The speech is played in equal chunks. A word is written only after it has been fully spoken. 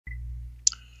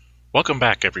Welcome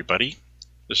back, everybody.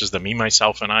 This is the Me,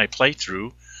 Myself, and I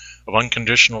playthrough of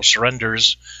Unconditional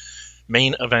Surrender's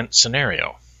main event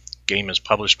scenario. The game is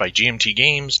published by GMT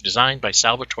Games, designed by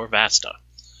Salvatore Vasta.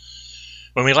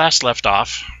 When we last left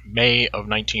off, May of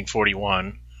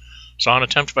 1941, saw an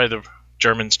attempt by the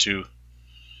Germans to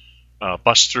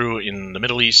bust through in the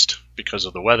Middle East because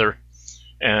of the weather,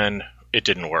 and it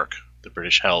didn't work. The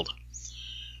British held.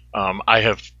 I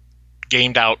have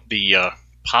gamed out the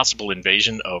possible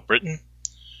invasion of Britain,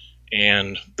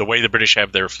 and the way the British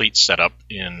have their fleets set up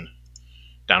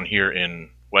down here in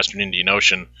Western Indian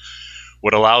Ocean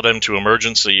would allow them to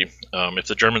emergency, if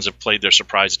the Germans have played their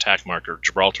surprise attack marker,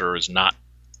 Gibraltar is not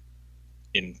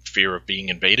in fear of being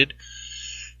invaded.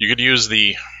 You could use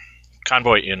the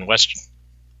convoy in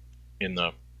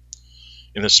the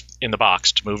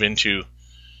box to move into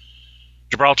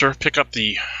Gibraltar, pick up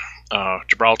the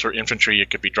Gibraltar infantry.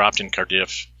 It could be dropped in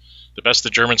Cardiff. The best the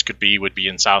Germans could be would be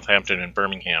in Southampton and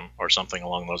Birmingham or something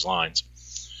along those lines.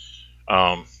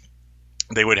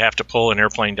 They would have to pull an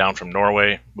airplane down from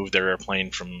Norway, move their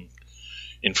airplane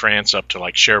in France up to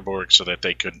like Cherbourg so that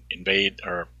they could invade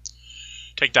or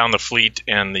take down the fleet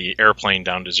and the airplane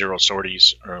down to 0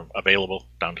 sorties are available,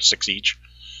 down to 6 each.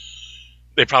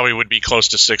 They probably would be close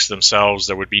to 6 themselves.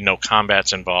 There would be no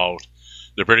combats involved.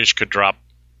 The British could drop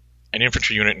an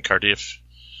infantry unit in Cardiff.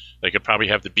 They could probably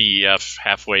have the BEF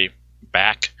halfway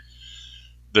back.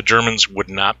 The Germans would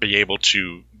not be able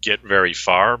to get very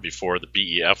far before the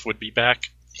BEF would be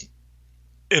back,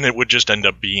 and it would just end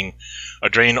up being a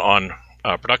drain on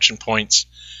production points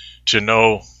to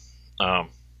no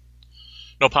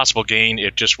possible gain.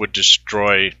 It just would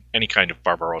destroy any kind of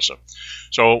Barbarossa.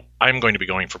 So I'm going to be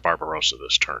going for Barbarossa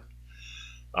this turn.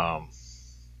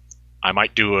 I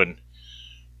might do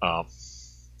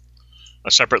a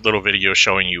separate little video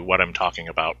showing you what I'm talking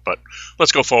about, but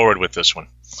let's go forward with this one.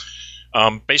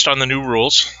 Based on the new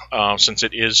rules, since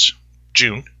it is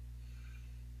June,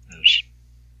 it's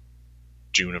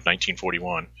June of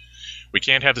 1941, we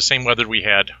can't have the same weather we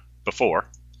had before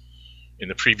in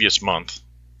the previous month.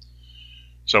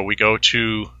 So we go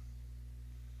to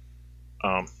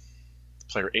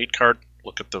player 8 card,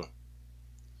 look at the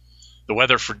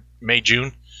weather for May,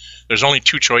 June. There's only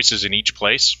 2 choices in each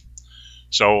place.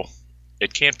 So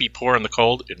it can't be poor in the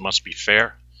cold, it must be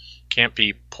fair. Can't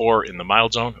be poor in the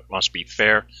mild zone, it must be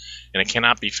fair. And it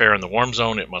cannot be fair in the warm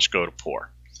zone, it must go to poor.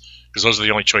 Because those are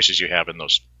the only choices you have in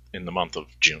the month of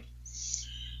June.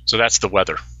 So that's the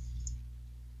weather.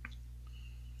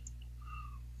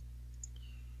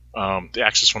 The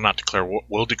Axis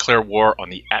will declare war on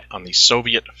the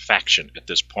Soviet faction at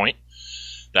this point.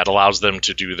 That allows them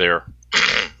to do their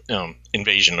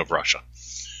invasion of Russia.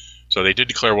 So they did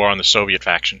declare war on the Soviet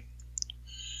faction.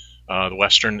 The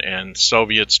Western and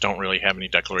Soviets don't really have any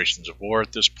declarations of war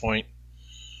at this point.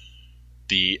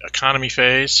 The economy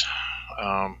phase.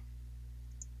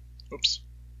 Oops.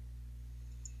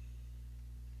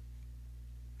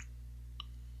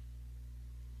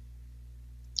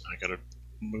 I gotta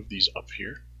move these up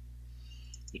here.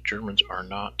 The Germans are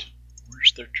not.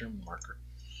 Where's their German marker?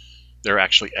 They're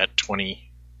actually at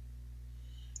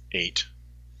 28.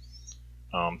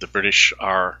 The British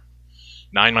are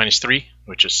 9 minus 3,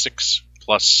 which is 6,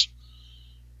 plus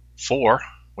 4,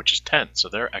 which is 10. So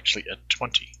they're actually at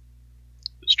 20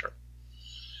 this turn.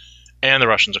 And the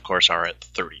Russians, of course, are at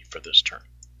 30 for this turn.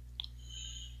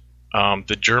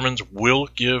 The Germans will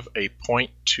give a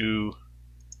point to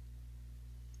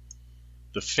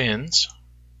the Finns,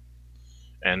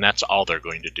 and that's all they're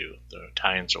going to do. The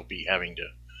Italians will be having to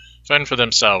fend for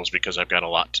themselves because I've got a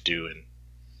lot to do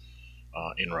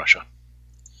in Russia.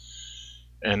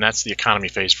 And that's the economy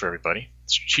phase for everybody.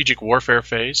 Strategic warfare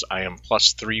phase, I am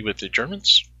 +3 with the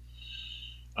Germans.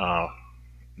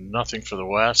 Nothing for the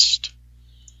West.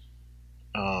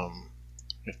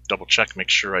 Double check,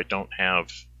 make sure I do not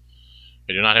have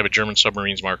a German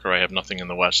submarines marker. I have nothing in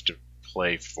the West to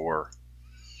play for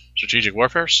strategic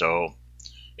warfare, so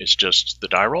it's just the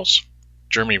die rolls.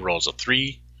 Germany rolls a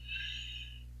 3,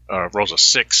 rolls a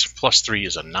 6, +3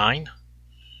 is a 9,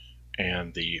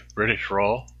 and the British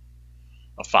roll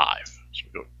a 5. So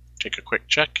we go take a quick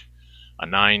check. A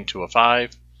 9 to a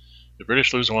 5. The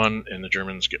British lose 1 and the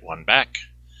Germans get 1 back.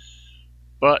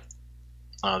 But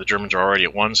the Germans are already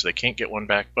at 1, so they can't get 1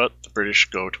 back, but the British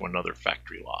go to another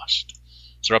factory lost.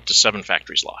 So they're up to 7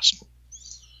 factories lost.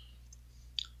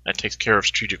 That takes care of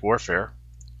strategic warfare.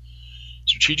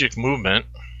 Strategic movement.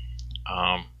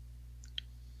 I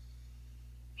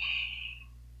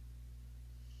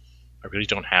really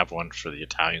don't have one for the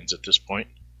Italians at this point,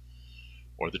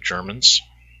 or the Germans,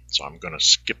 so I'm going to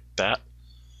skip that.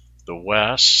 The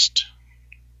West,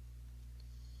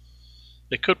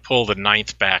 They could pull the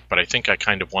 9th back, but I think I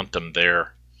kind of want them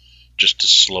there just to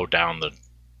slow down the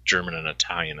German and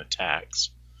Italian attacks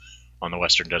on the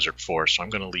Western Desert Force, so I'm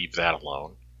going to leave that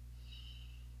alone.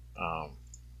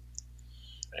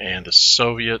 And the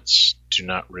Soviets do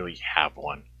not really have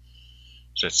one.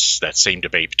 So it's that same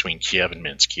debate between Kiev and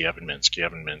Minsk, Kiev and Minsk,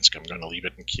 Kiev and Minsk. I'm going to leave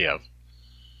it in Kiev.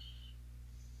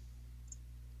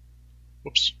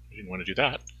 Whoops, I didn't want to do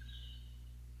that.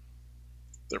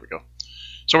 There we go.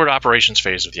 So we're to operations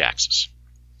phase of the Axis.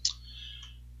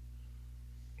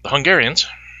 The Hungarians,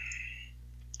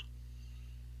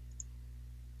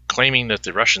 claiming that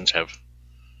the Russians have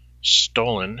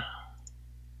stolen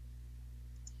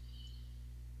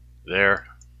their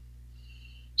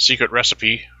secret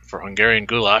recipe for Hungarian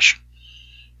goulash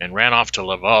and ran off to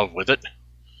Lvov with it,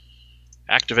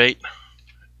 activate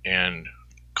and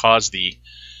cause the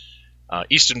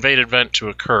East Invade event to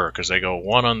occur, because they go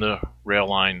 1 on the rail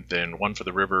line, then 1 for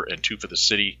the river, and 2 for the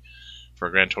city, for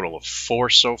a grand total of 4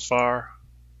 so far.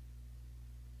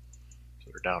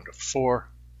 So they're down to 4.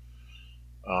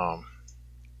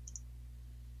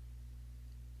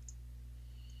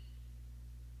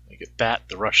 They get that.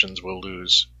 The Russians will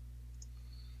lose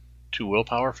 2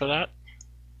 willpower for that.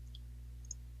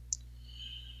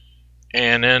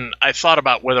 And then I thought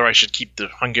about whether I should keep the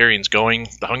Hungarians going.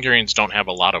 The Hungarians don't have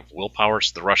a lot of willpower,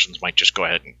 so the Russians might just go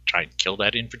ahead and try and kill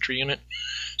that infantry unit.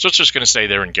 So it's just going to stay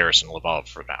there and garrison Lvov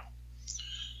for now.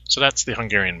 So that's the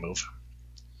Hungarian move.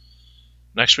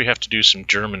 Next we have to do some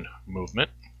German movement.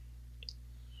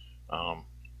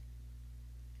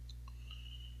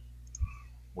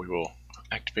 We will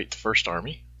activate the First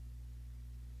Army.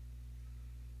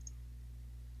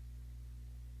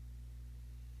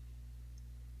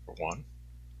 For 1.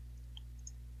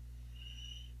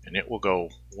 And it will go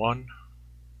 1,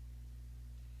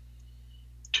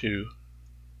 2,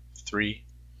 3,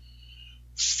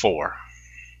 4.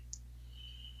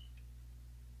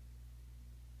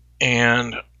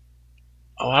 And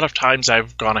a lot of times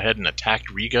I've gone ahead and attacked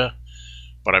Riga,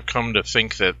 but I've come to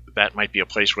think that that might be a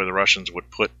place where the Russians would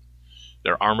put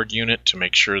their armored unit to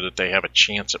make sure that they have a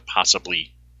chance at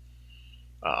possibly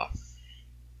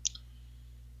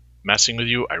messing with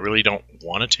you. I really don't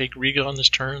want to take Riga on this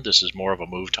turn. This is more of a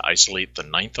move to isolate the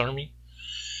 9th Army.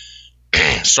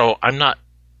 So I'm not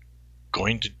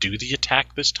going to do the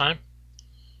attack this time.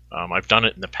 I've done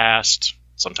it in the past.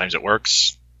 Sometimes it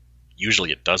works.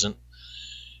 Usually it doesn't.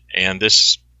 And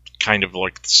this kind of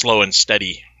like slow and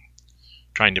steady,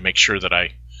 trying to make sure that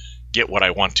I get what I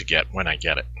want to get when I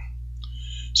get it.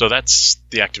 So that's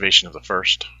the activation of the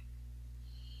first.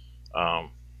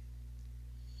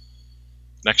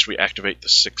 Next we activate the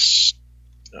 6,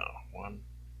 1,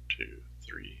 2,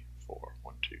 3, 4,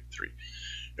 1, 2, 3.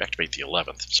 We activate the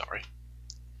 11th, sorry.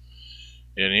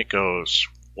 And it goes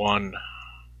 1,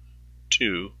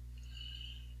 2,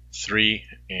 3,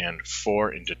 and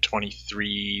 4 into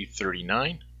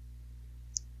 2339.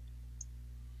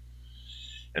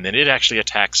 And then it actually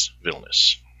attacks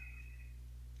Vilnius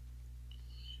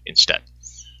instead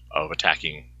of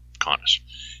attacking Kaunas.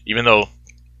 Even though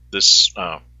this,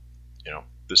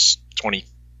 this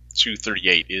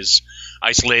 2238 is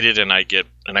isolated and I get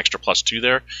an extra +2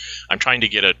 there, I'm trying to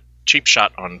get a cheap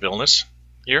shot on Vilnius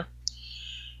here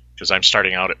because I'm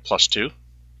starting out at +2.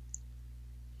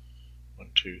 1,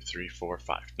 2, 3, 4,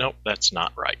 5. Nope, that's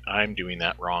not right. I'm doing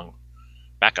that wrong.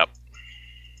 Back up.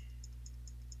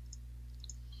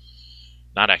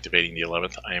 Not activating the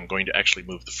 11th. I am going to actually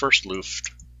move the 1st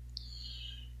Luft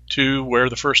to where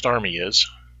the 1st Army is.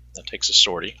 That takes a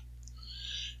sortie.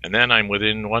 And then I'm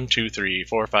within 1, 2, 3,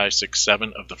 4, 5, 6,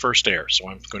 7 of the 1st air, so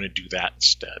I'm going to do that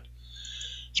instead.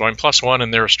 So I'm +1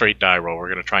 and they're a straight die roll. We're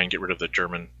going to try and get rid of the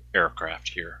German aircraft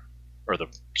here, or the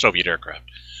Soviet aircraft.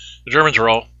 The Germans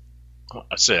roll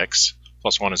a 6,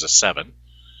 +1 is a 7,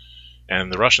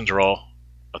 and the Russians roll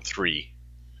a 3.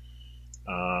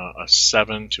 A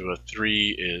 7 to a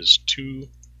 3 is 2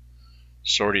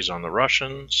 sorties on the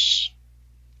Russians.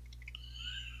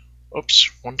 Oops,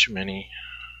 1 too many.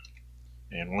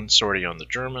 And 1 sortie on the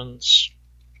Germans.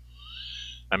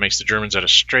 That makes the Germans at a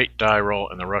straight die roll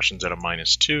and the Russians at a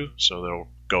 -2, so they'll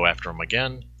go after them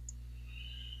again.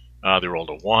 They rolled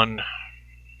a 1.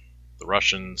 The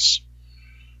Russians,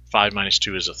 5 minus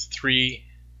 2 is a 3.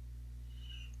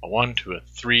 A 1 to a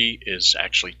 3 is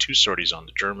actually 2 sorties on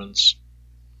the Germans.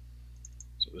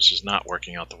 So this is not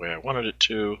working out the way I wanted it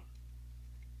to.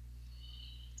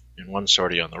 And 1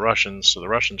 sortie on the Russians, so the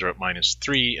Russians are at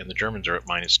 -3 and the Germans are at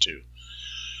 -2.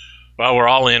 Well, we're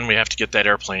all in. We have to get that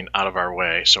airplane out of our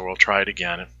way, so we'll try it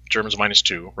again. Germans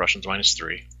 -2, Russians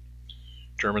 -3.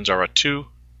 Germans are a 2,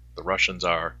 the Russians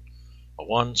are a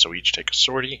 1, so each take a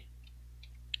sortie.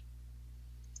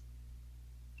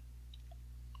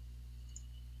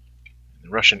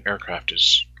 Russian aircraft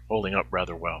is holding up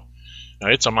rather well. Now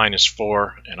it's a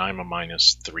 -4 and I'm a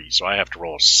 -3, so I have to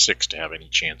roll a 6 to have any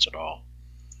chance at all.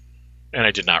 And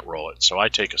I did not roll it, so I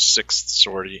take a 6th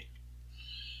sortie,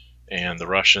 and the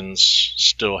Russians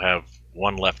still have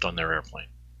 1 left on their airplane.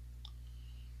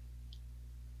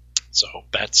 So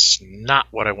that's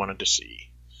not what I wanted to see.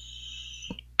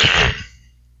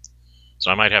 So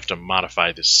I might have to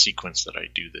modify this sequence that I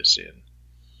do this in.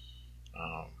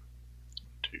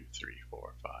 2, 3,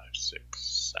 4, 5, 6,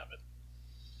 7.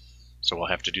 So we'll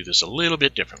have to do this a little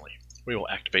bit differently. We will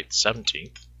activate the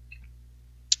 17th.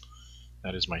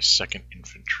 That is my 2nd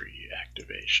infantry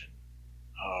activation.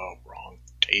 Oh, wrong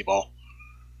table.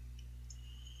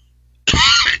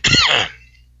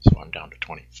 So I'm down to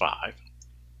 25.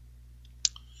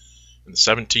 And the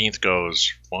 17th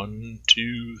goes 1,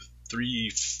 2,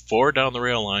 3, 4 down the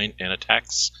rail line and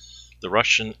attacks the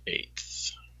Russian 8th.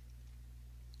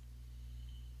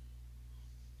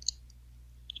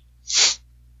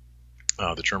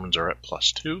 The Germans are at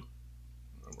 +2.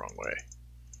 Wrong way.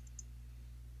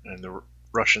 And the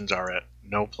Russians are at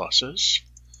no pluses.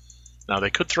 Now they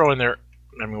could throw in their,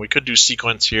 I mean, we could do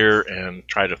sequence here and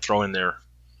try to throw in their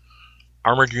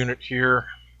armored unit here.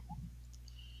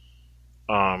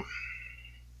 I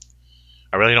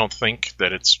really don't think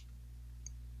that it's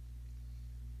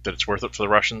worth it for the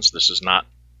Russians. This is not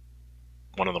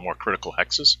one of the more critical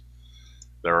hexes.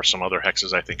 There are some other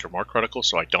hexes I think are more critical,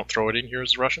 so I don't throw it in here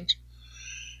as the Russians.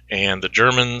 And the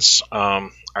Germans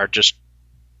are just,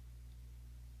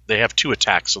 they have 2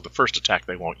 attacks, so the first attack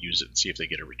they won't use it and see if they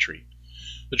get a retreat.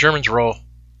 The Germans roll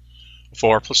a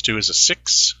 4 + 2 is a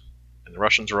 6, and the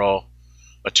Russians roll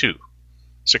a 2.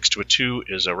 6 to a 2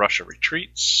 is a Russia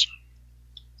retreats,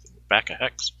 back a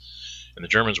hex, and the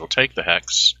Germans will take the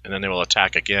hex, and then they will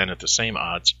attack again at the same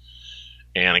odds,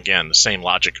 and again the same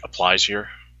logic applies here.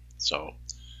 So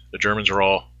the Germans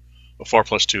roll a 4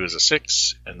 + 2 is a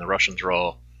 6, and the Russians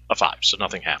roll a 5, so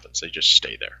nothing happens, they just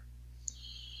stay there.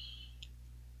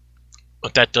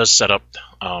 But that does set up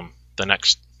the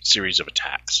next series of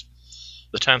attacks.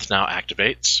 The 10th now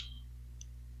activates.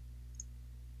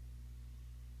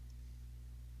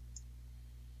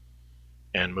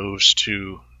 And moves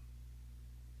to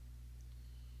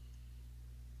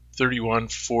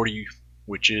 3140,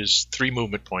 which is 3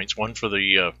 movement points, 1 for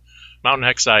the mountain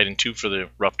hex side and 2 for the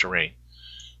rough terrain.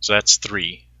 So that's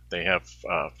 3. They have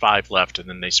 5 left, and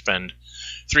then they spend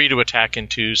 3 to attack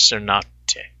into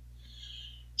Cernate.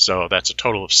 So that's a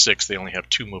total of 6. They only have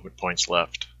 2 movement points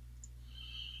left.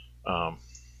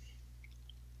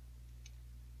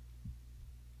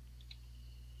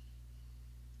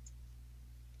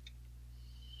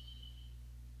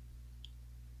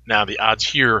 Now the odds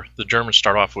here, the Germans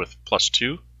start off with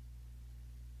 +2.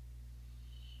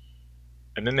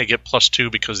 And then they get +2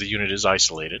 because the unit is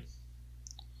isolated.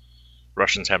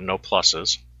 Russians have no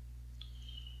pluses.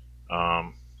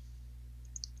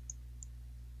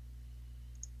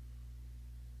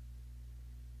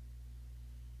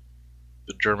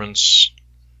 The Germans,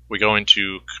 we go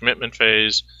into commitment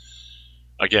phase.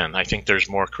 Again, I think there's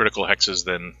more critical hexes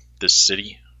than this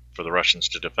city for the Russians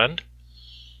to defend.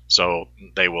 So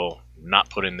they will not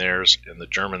put in theirs, and the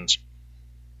Germans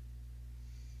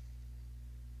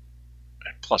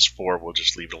at +4 will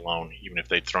just leave it alone. Even if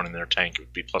they'd thrown in their tank, it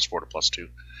would be +4 to +2.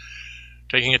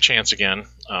 Taking a chance again.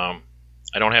 I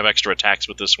don't have extra attacks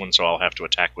with this one, so I'll have to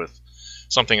attack with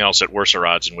something else at worser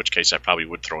odds, in which case I probably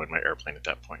would throw in my airplane at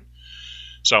that point.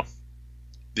 So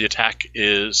the attack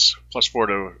is +4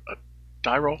 to a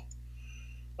die roll.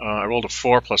 I rolled a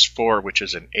 4 + 4, which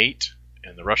is an 8,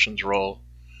 and the Russians roll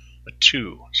a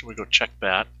 2. So we go check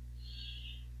that.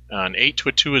 An 8 to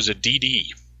a 2 is a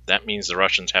DD. That means the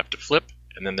Russians have to flip,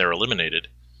 and then they're eliminated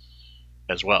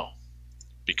as well,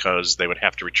 because they would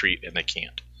have to retreat, and they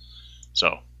can't.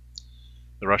 So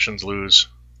the Russians lose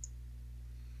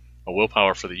a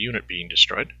willpower for the unit being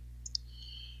destroyed,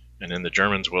 and then the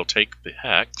Germans will take the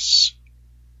hex,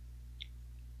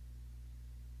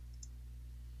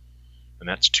 and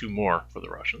that's 2 more for the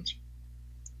Russians.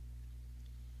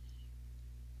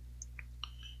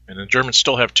 And the Germans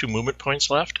still have 2 movement points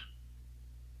left.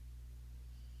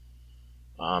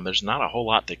 There's not a whole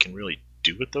lot they can really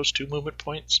do with those 2 movement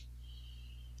points.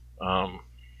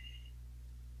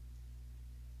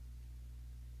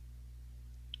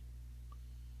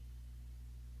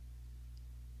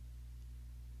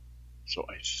 So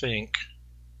I think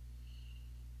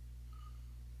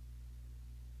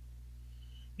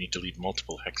I need to leave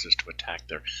multiple hexes to attack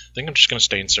there. I think I'm just going to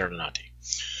stay in Cernate.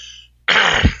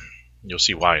 You'll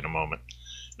see why in a moment.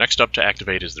 Next up to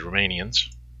activate is the Romanians.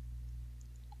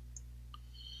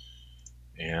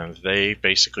 And they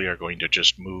basically are going to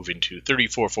just move into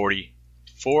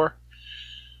 3444,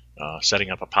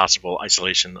 setting up a possible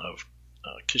isolation of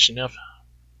Kishinev.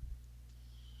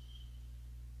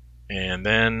 And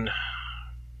then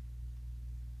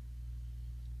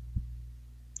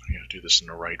I'm going to do this in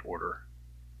the right order.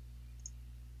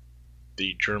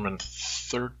 The German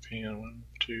third pan, 1,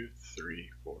 2, 3,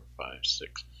 4, 5,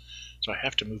 6. So I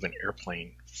have to move an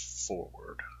airplane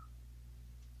forward.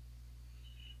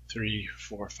 3,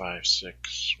 4, 5,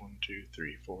 6. 1, 2,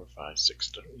 3, 4, 5, 6.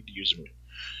 Don't need to move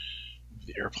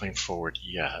the airplane forward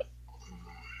yet.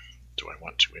 Do I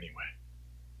want to anyway?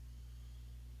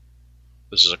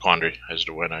 This is a quandary as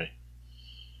to when I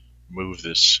move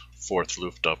this fourth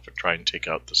Luft up and try and take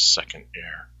out the second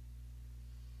air.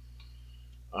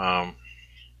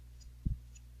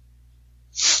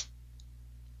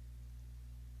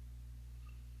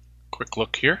 Quick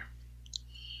look here.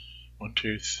 1,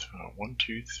 2,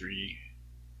 3.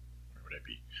 Where would I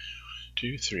be?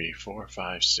 2, 3, 4,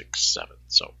 5, 6, 7.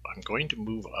 So I'm going to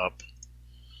move up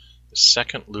the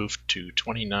second Luft to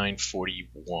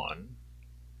 2941.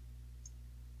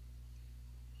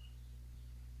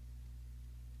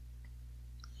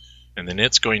 And then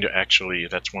it's going to actually,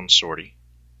 that's one sortie.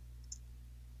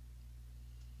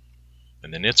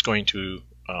 And then it's going to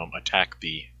attack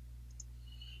the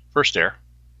first air.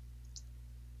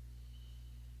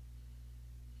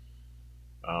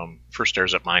 First air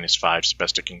is at -5, so the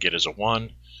best it can get is a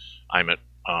 1. I'm at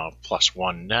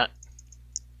 +1 net.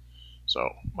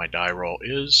 So my die roll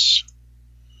is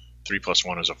 3 +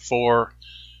 1 is a 4.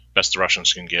 Best the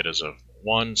Russians can get is a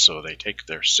 1, so they take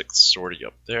their 6th sortie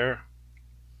up there.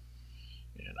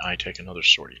 And I take another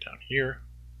sortie down here.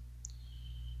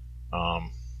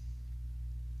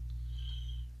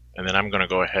 And then I'm going to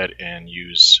go ahead and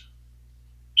use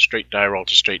straight die roll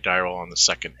to straight die roll on the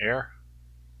second air.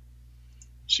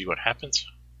 See what happens.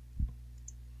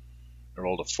 I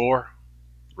rolled a 4.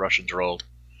 The Russians rolled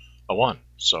a 1.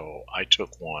 So I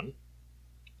took 1.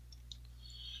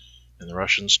 And the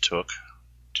Russians took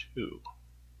 2.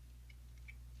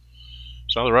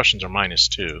 So now the Russians are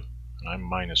 -2. And I'm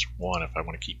 -1 if I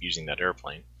want to keep using that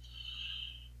airplane.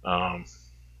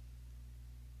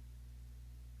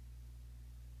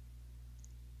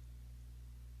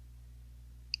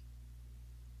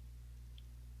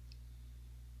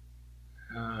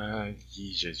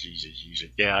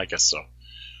 Yeah, I guess so.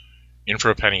 In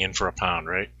for a penny, in for a pound,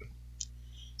 right?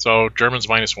 So Germans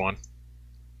 -1.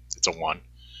 It's a 1.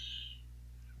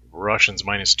 Russians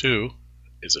 -2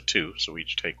 is a 2, so we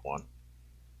each take 1.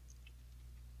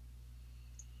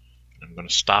 I'm going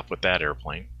to stop with that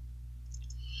airplane.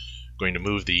 I'm going to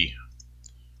move the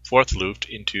 4th Luft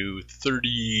into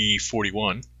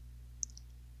 3041.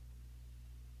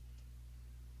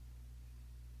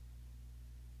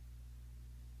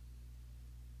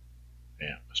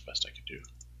 Yeah, that's best I could do.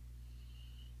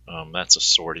 That's a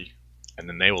sortie. And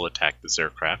then they will attack this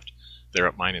aircraft. They're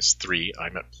at -3.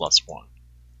 I'm at +1.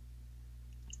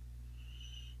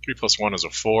 3 + 1 is a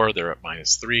 4. They're at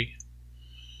 -3.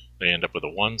 They end up with a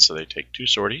 1, so they take 2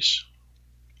 sorties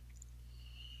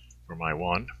for my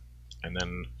 1. And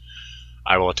then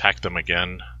I will attack them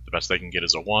again. The best they can get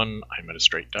is a 1. I'm at a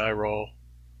straight die roll.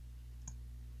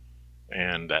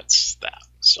 And that's that.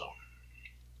 So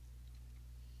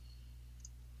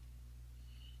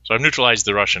I've neutralized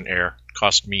the Russian air.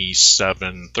 Cost me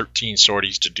 13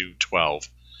 sorties to do 12.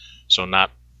 So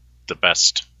not the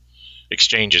best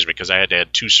exchanges because I had to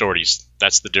add 2 sorties.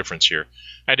 That's the difference here.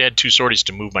 I had to add 2 sorties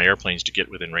to move my airplanes to get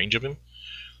within range of him.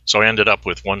 So I ended up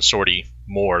with 1 sortie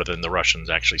more than the Russians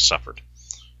actually suffered.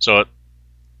 So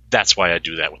that's why I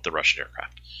do that with the Russian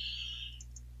aircraft.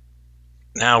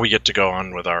 Now we get to go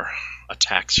on with our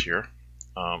attacks here.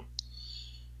 The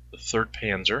 3rd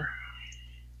Panzer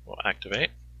will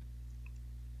activate.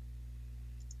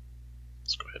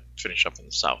 Let's go ahead and finish up in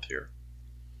the south here.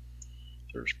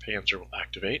 3rd Panzer will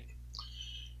activate.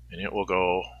 And it will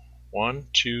go 1,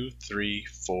 2, 3,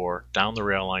 4 down the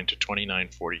rail line to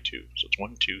 2942. So it's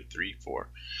 1, 2, 3, 4,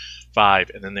 5,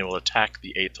 and then they will attack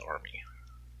the 8th Army.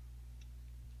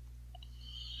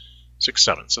 6,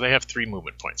 7. So they have 3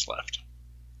 movement points left.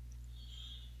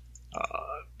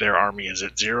 Their army is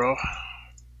at 0,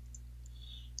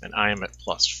 and I am at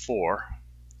 +4.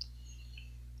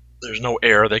 There's no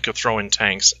air. They could throw in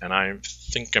tanks, and I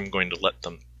think I'm going to let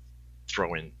them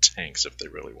throw in tanks if they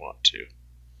really want to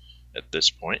at this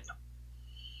point.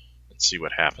 Let's see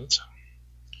what happens.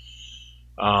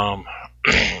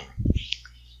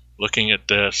 Looking at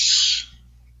this,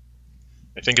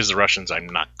 I think as the Russians, I'm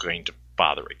not going to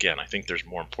bother again. I think there's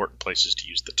more important places to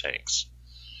use the tanks.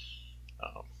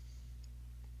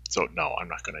 So no, I'm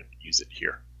not going to use it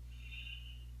here.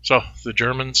 So the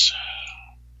Germans,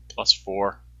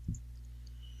 +4.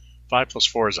 5 plus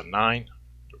 4 is a 9.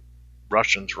 The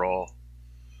Russians roll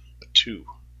a 2.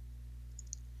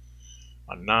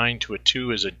 A 9 to a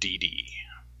 2 is a DD.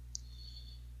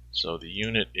 So the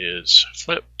unit is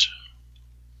flipped,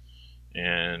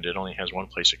 and it only has one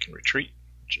place it can retreat,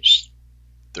 which is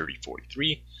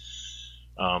 3043.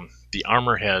 The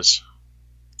armor has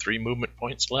 3 movement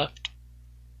points left.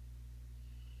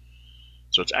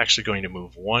 So it's actually going to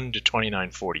move 1 to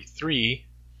 2943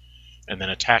 and then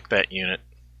attack that unit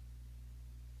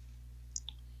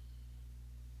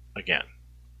again.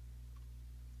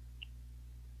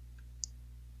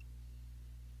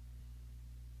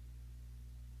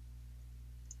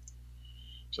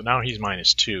 So now he's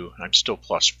 -2, and I'm still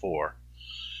 +4.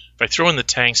 If I throw in the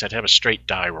tanks, I'd have a straight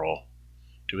die roll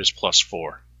to his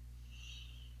 +4.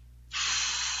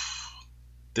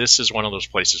 This is one of those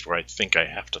places where I think I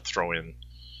have to throw in.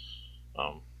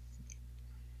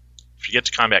 If you get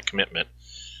to combat commitment,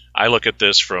 I look at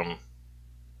this from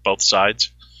both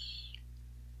sides.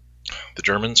 The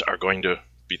Germans are going to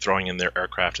be throwing in their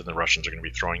aircraft, and the Russians are going to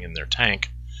be throwing in their tank,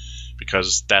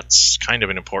 because that's kind of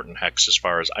an important hex as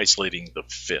far as isolating the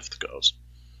 5th goes.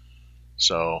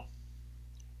 So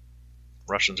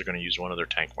Russians are going to use one of their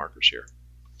tank markers here.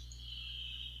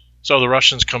 So the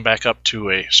Russians come back up to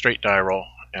a straight die roll,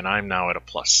 and I'm now at a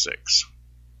 +6.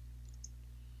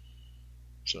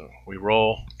 So we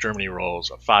roll, Germany rolls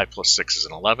a 5 plus 6 is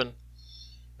an 11,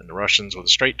 and the Russians with a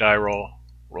straight die roll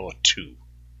a 2.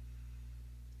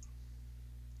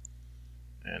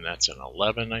 And that's an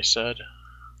 11, I said.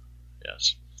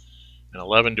 Yes. An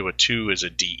 11 to a 2 is a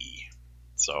DE.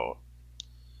 So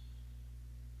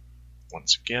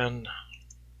once again,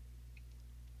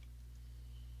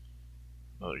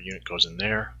 another unit goes in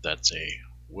there. That's a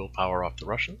willpower off the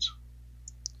Russians.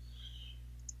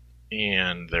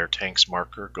 And their tank's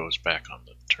marker goes back on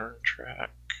the turn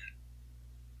track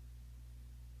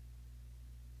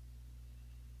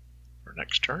for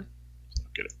next turn. So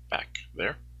I'll get it back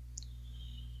there.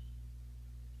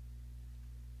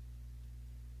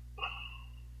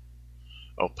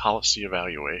 Oh, policy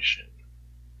evaluation.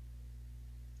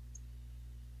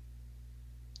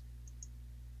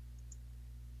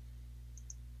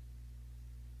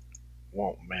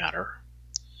 Won't matter.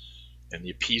 And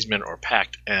the appeasement or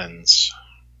pact ends.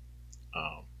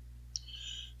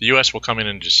 The U.S. will come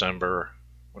in December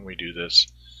when we do this,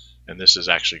 and this is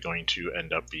actually going to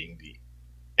end up being the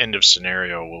end of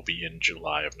scenario will be in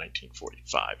July of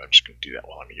 1945. I'm just going to do that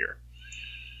while I'm here.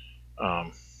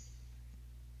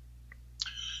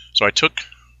 So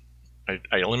I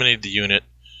eliminated the unit.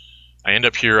 I end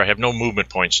up here. I have no movement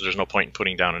points, so there's no point in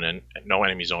putting down no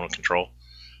enemy zone of control.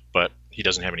 But he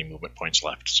doesn't have any movement points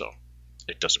left, so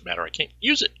it doesn't matter. I can't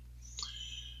use it.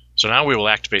 So now we will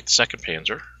activate the 2nd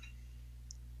Panzer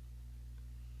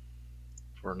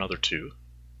for another 2.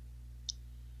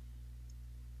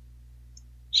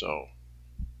 So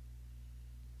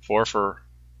 4 for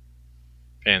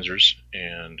Panzers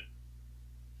and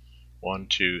 1,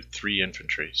 2, 3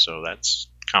 infantry. So that's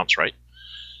counts right.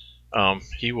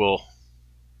 He will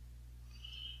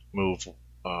move.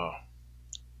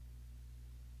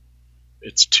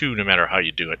 It's 2 no matter how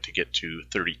you do it to get to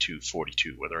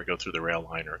 3242, whether I go through the rail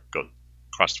line or go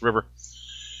across the river.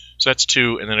 So that's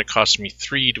 2, and then it costs me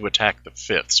 3 to attack the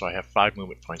 5th, so I have 5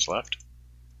 movement points left.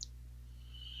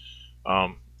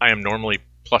 I am normally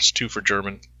 +2 for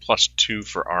German, +2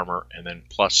 for armor, and then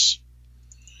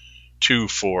 +2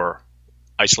 for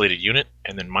isolated unit,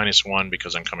 and then -1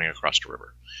 because I'm coming across the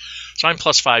river. So I'm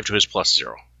 +5 to his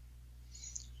 +0.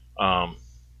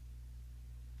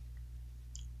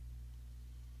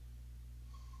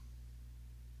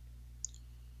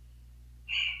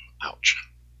 Ouch.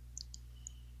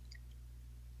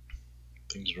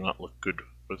 Things do not look good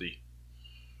for the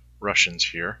Russians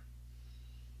here.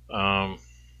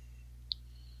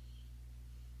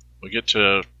 We get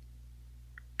to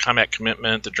combat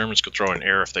commitment. The Germans could throw an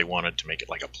air if they wanted to make it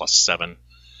like a +7.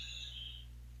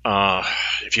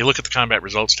 If you look at the combat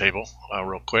results table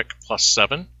real quick,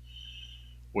 +7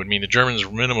 would mean the Germans'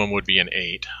 minimum would be an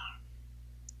 8,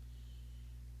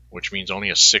 which means only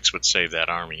a 6 would save that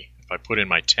army. If I put in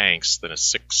my tanks, then a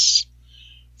 6,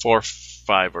 4,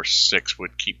 5, or 6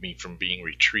 would keep me from being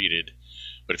retreated.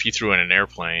 But if he threw in an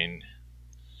airplane,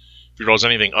 if he rolls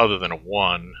anything other than a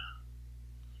 1,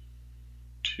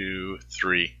 2,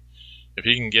 3, if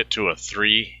he can get to a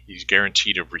 3, he's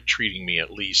guaranteed of retreating me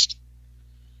at least.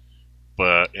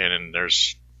 And then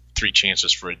there's 3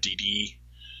 chances for a DD.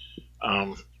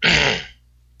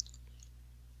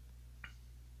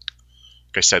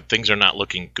 Like I said, things are not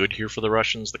looking good here for the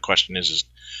Russians. The question is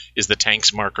the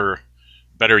tanks marker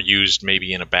better used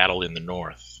maybe in a battle in the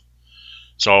north.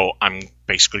 So I'm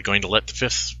basically going to let the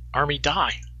 5th Army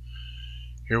die.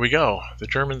 Here we go. The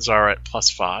Germans are at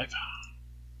 +5.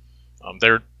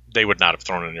 They would not have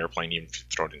thrown an airplane even if you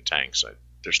throw it in tanks.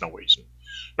 There's no reason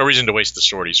to waste the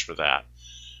sorties for that.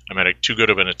 I'm at too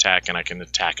good of an attack, and I can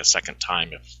attack a second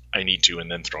time if I need to, and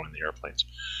then throw in the airplanes.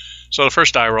 So the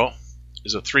first die roll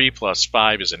is a 3 plus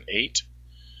 5 is an 8.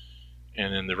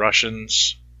 And then the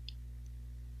Russians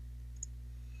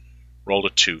rolled a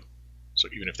 2. So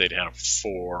even if they'd had a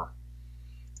 4,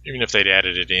 even if they'd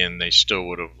added it in, they still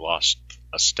would have lost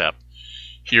a step.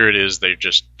 Here it is,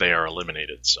 they are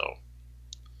eliminated. So,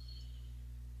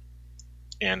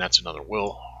 and that's another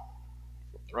will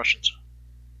from the Russians.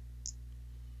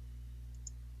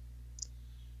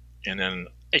 And then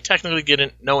I technically get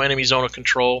a no enemy zone of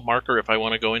control marker if I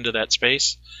want to go into that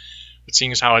space. But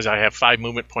seeing as how I have 5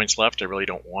 movement points left, I really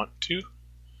don't want to.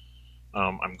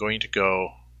 I'm going to go.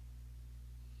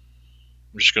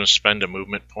 I'm just going to spend a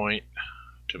movement point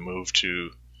to move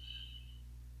to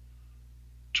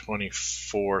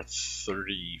 24,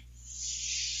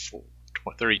 34,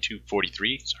 32,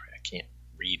 43. Sorry, I can't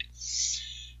read.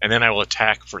 And then I will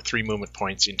attack for 3 movement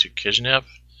points into Kishinev.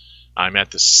 I'm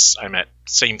at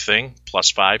same thing,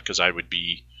 +5, because I would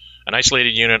be an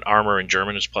isolated unit. Armor in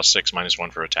German is +6,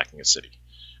 -1 for attacking a city.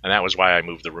 And that was why I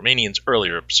moved the Romanians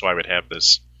earlier, so I would have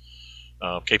this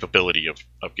capability of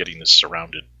getting this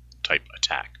surrounded type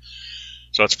attack.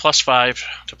 So it's +5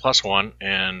 to +1,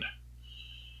 and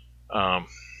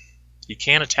he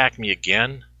can attack me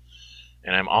again,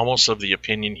 and I'm almost of the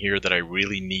opinion here that I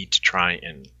really need to try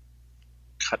and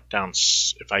cut down.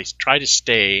 If I try to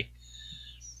stay,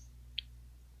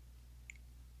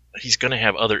 he's going to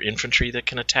have other infantry that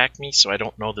can attack me, so I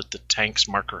don't know that the tanks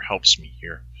marker helps me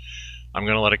here. I'm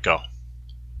going to let it go.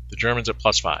 The Germans at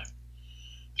 +5.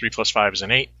 3 plus 5 is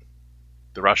an 8.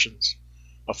 The Russians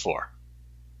a 4.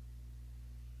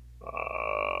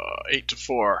 8 to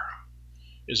 4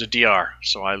 is a DR,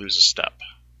 so I lose a step.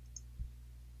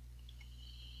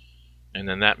 And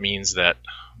then that means that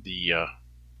the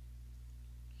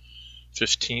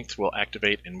 15th will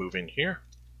activate and move in here.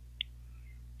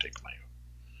 Take my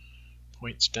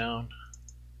points down.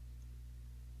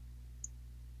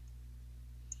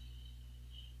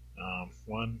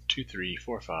 1, 2, 3,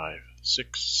 4, 5,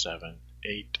 6, 7,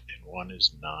 8, and 1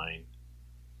 is 9.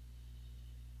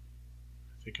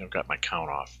 I think I've got my count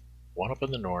off. 1 up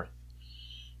in the north,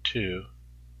 2,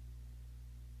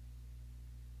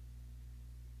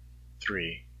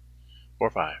 3, 4,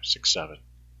 5, 6, 7,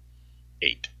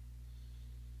 8.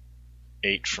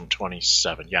 8 from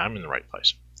 27. Yeah, I'm in the right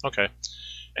place. Okay.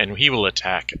 And he will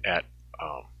attack at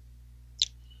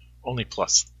only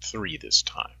 +3 this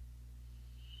time.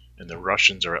 And the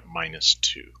Russians are at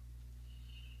 -2.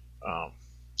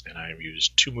 And I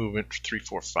used 2 movement, 3,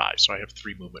 4, 5. So I have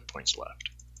 3 movement points left.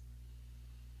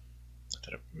 Not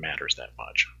that it matters that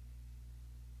much.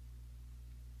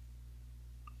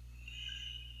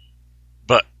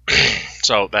 But,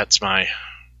 so that's my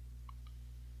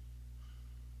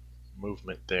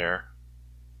movement there.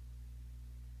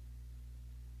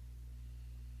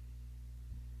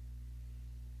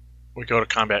 We go to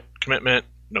combat commitment.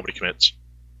 Nobody commits.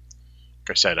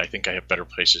 Like I said, I think I have better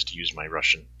places to use my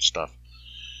Russian stuff.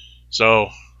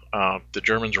 So the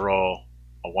Germans roll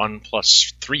a 1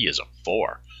 plus 3 is a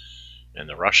 4, and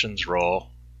the Russians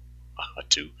roll a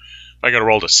 2. If I got to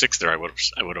roll a 6 there, I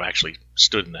would have actually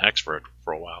stood in the hex for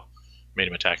a while, made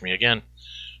him attack me again,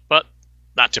 but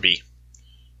not to be.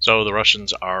 So the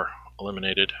Russians are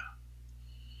eliminated,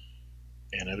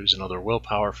 and I lose another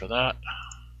willpower for that,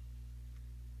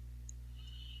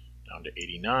 down to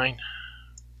 89.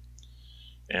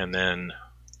 And then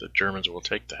the Germans will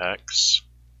take the hex.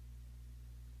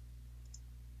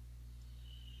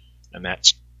 And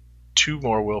that's 2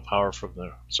 more willpower from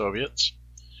the Soviets.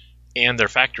 And their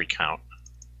factory count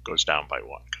goes down by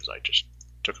 1 because I just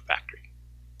took a factory.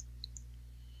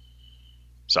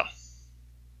 So,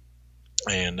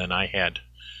 and then I had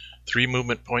 3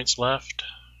 movement points left.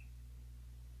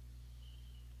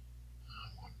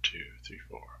 1, 2, 3,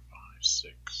 4, 5,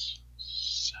 6,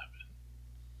 7.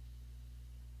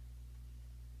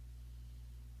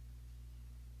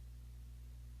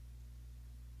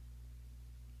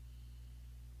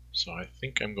 So I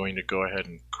think I'm going to go ahead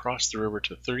and cross the river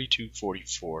to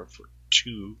 3244 for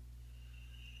 2,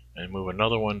 and move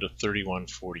another one to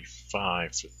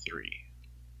 3145 for 3.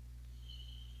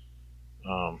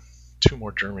 2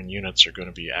 more German units are going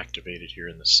to be activated here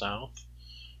in the south.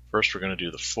 First, we're going to do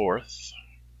the 4th.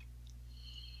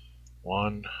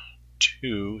 1,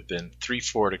 2, then 3,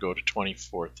 4 to go to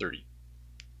 24, 30,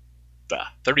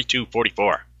 32,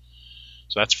 44.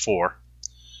 So that's 4.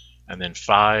 And then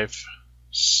 5,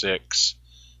 6,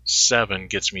 7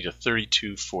 gets me to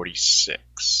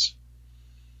 3246.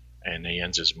 And he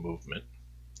ends his movement.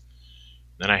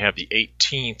 Then I have the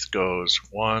 18th goes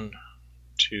 1,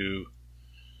 2,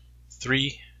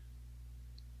 3.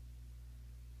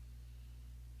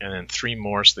 And then 3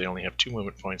 more, so they only have 2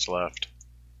 movement points left.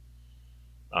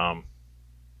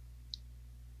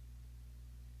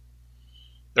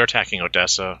 They're attacking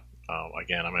Odessa.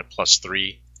 Again, I'm at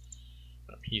 +3.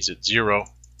 He's at 0.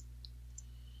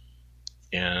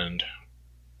 And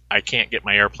I can't get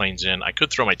my airplanes in. I could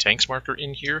throw my tanks marker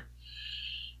in here.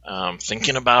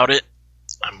 Thinking about it,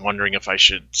 I'm wondering if I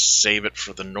should save it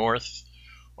for the north,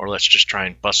 or let's just try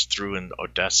and bust through in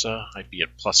Odessa. I'd be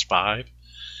at +5.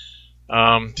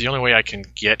 The only way I can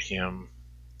get him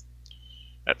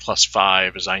at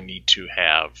 +5 is I need to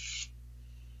have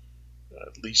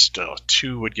at least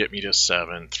 2 would get me to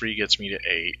 7, 3 gets me to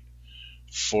 8,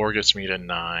 4 gets me to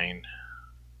 9,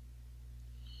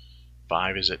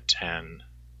 5 is at 10,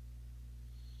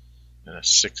 and a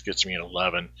 6 gets me at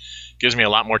 11. Gives me a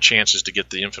lot more chances to get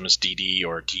the infamous DD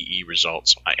or DE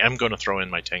results. I am going to throw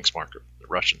in my tanks marker. The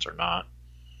Russians are not.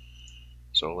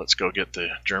 So let's go get the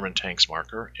German tanks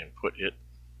marker and put it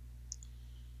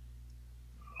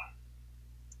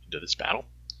into this battle.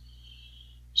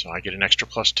 So I get an extra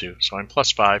 +2. So I'm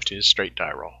 +5 to his straight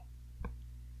die roll.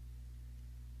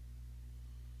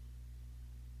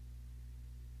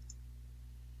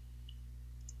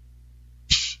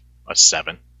 A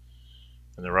 7.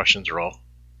 And the Russians roll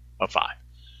a 5,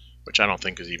 which I don't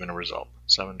think is even a result.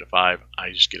 7 to 5,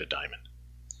 I just get a diamond.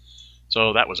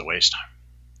 So that was a waste.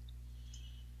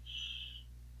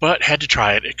 But had to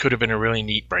try it. It could have been a really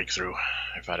neat breakthrough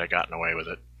if I'd have gotten away with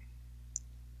it.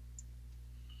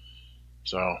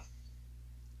 So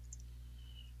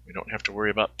we don't have to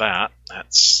worry about that. That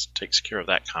takes care of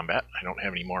that combat. I don't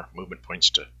have any more movement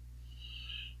points to...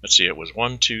 Let's see, it was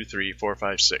 1, 2, 3, 4,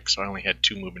 5, 6. So I only had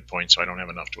 2 movement points, so I don't have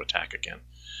enough to attack again.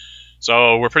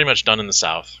 So we're pretty much done in the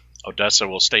south. Odessa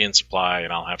will stay in supply,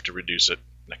 and I'll have to reduce it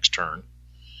next turn,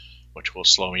 which will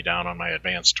slow me down on my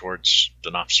advance towards the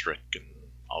Novstrik and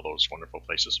all those wonderful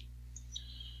places.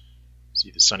 See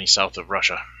the sunny south of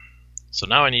Russia. So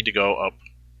now I need to go up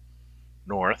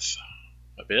north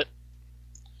a bit,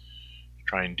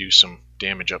 try and do some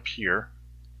damage up here.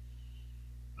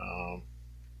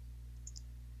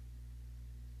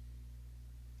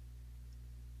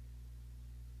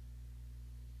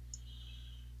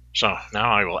 So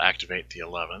now I will activate the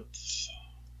 11th.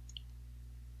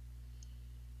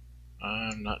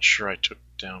 I'm not sure I took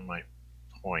down my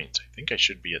points. I think I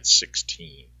should be at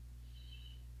 16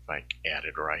 if I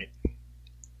added right.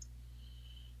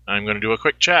 I'm going to do a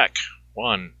quick check.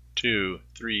 1, 2,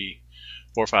 3,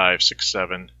 4, 5, 6,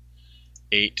 7,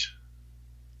 8,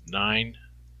 9,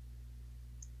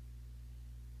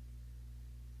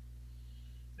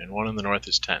 and 1 in the north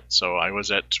is 10. So I was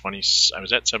at 20. I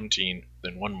was at 17.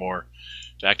 Then 1 more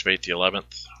to activate the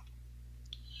 11th.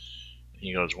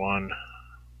 He goes 1,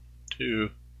 2.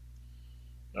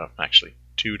 Actually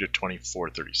 2 to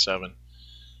 2437,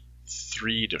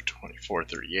 3 to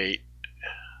 2438,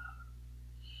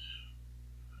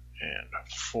 and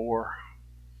 4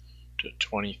 to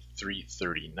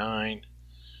 2339.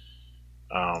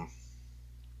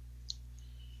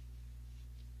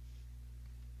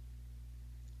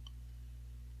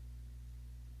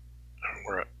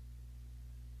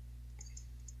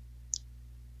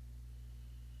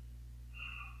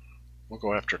 We'll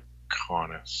go after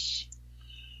Kaunas.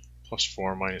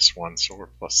 +4, -1, so we're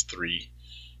 +3.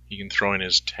 He can throw in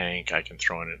his tank. I can't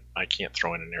throw in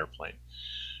an airplane.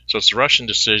 So it's a Russian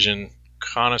decision.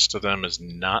 Kaunas to them is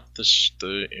not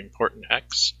the important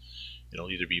hex.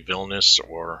 It'll either be Vilnius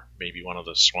or maybe one of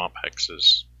the swamp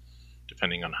hexes,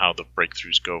 depending on how the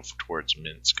breakthroughs go towards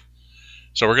Minsk.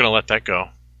 So we're going to let that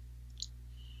go.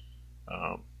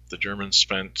 The Germans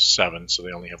spent 7, so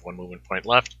they only have 1 movement point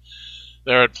left.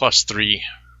 They're at +3.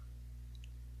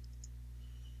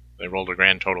 They rolled a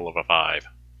grand total of a 5.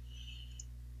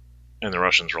 And the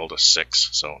Russians rolled a 6,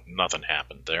 so nothing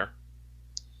happened there.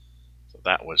 So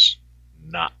that was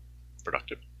not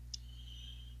productive.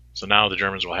 So now the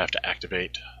Germans will have to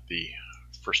activate the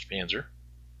 1st Panzer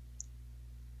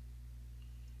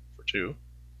for 2.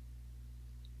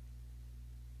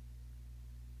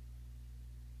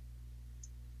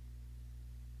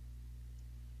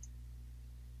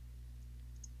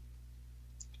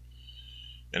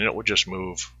 And it would just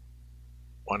move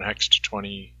 1 hex to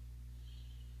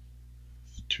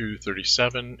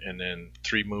 2237, and then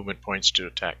 3 movement points to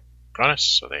attack Kaunas,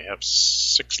 so they have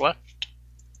 6 left.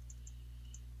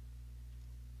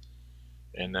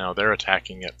 And now they're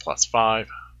attacking at +5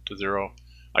 to 0.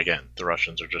 Again, the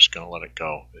Russians are just going to let it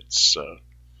go. It's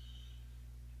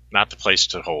not the place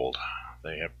to hold.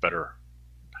 They have better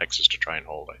hexes to try and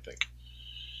hold, I think.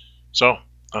 So,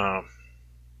 the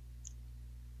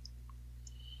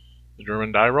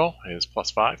German die roll is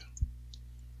 +5.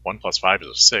 1 + 5 is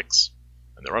a 6.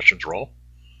 And the Russians roll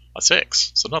a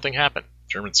 6. So nothing happened.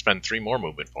 Germans spend 3 more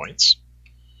movement points.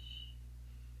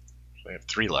 So they have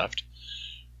 3 left.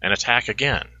 And attack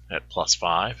again at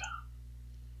 +5,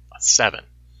 a 7.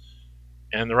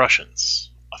 And the Russians,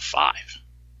 a 5.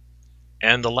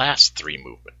 And the last 3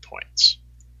 movement points.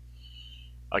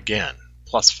 Again,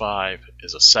 +5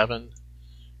 is a 7.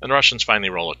 And the Russians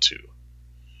finally roll a 2.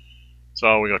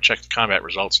 So we go check the combat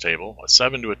results table. A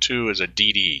 7 to a 2 is a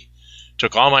DD.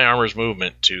 Took all my armor's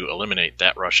movement to eliminate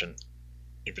that Russian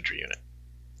infantry unit.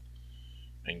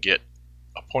 And get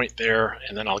a point there,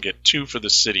 and then I'll get 2 for the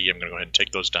city. I'm going to go ahead and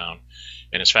take those down,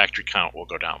 and his factory count will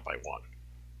go down by 1.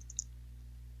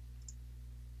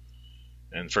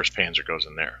 And the 1st Panzer goes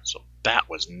in there. So that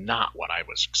was not what I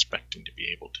was expecting to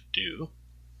be able to do.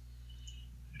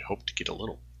 I'd hoped to get a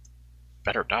little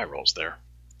better die rolls there.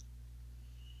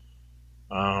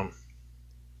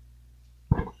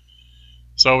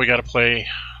 So we got to play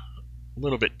a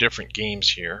little bit different games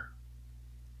here.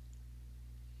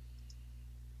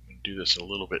 Do this a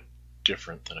little bit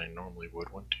different than I normally would.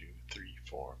 1, 2, 3,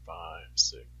 4, 5,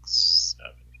 6,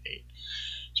 7, 8.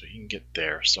 So you can get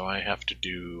there. So I have to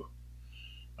do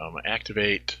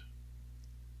activate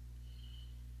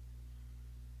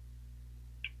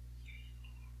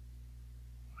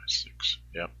 6.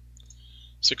 Yep.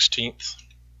 16th.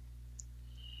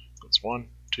 That's 1,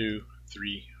 2,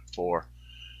 3, 4,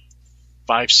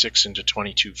 5, 6 into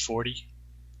 2240.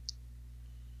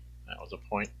 That was a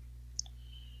point.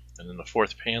 And then the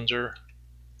 4th Panzer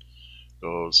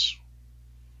goes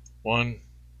 1,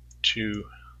 2,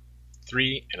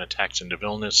 3, and attacks into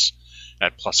Vilnius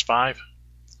at +5.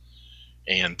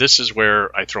 And this is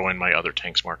where I throw in my other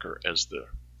tanks marker as the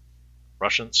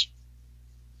Russians,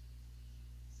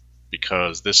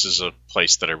 because this is a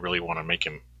place that I really want to make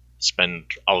him spend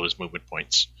all of his movement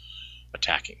points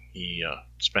attacking. He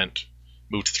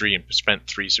moved 3 and spent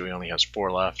 3, so he only has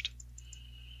 4 left.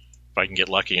 If I can get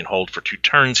lucky and hold for 2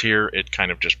 turns here, it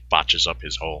kind of just botches up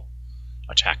his whole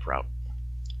attack route.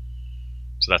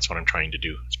 So that's what I'm trying to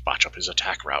do, is botch up his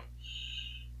attack route.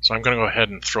 So I'm going to go ahead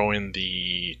and throw in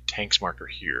the tanks marker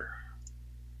here.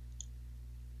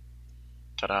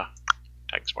 Ta-da!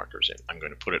 Tanks marker's in. I'm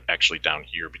going to put it actually down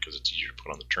here because it's easier to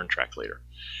put on the turn track later.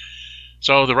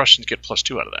 So the Russians get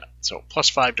 +2 out of that. So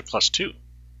 +5 to +2.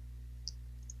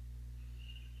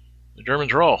 The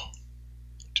Germans roll.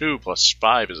 2 +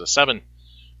 5 is a 7. And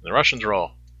the Russians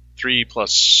roll. 3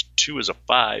 + 2 is a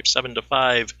 5. 7 to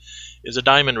 5 is a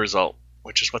diamond result,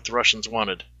 which is what the Russians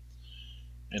wanted.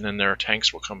 And then their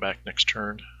tanks will come back next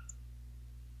turn.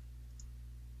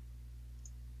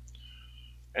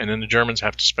 And then the Germans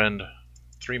have to spend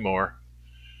 3 more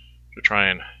to try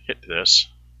and hit this.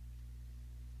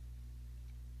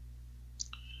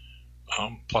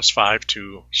 +5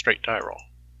 to straight die roll.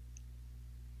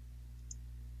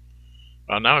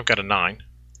 Now I've got a 9.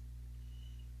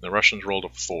 The Russians rolled a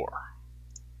 4.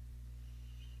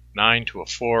 9 to a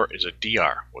 4 is a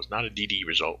DR. Was not a DD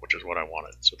result, which is what I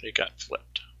wanted. So they got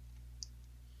flipped.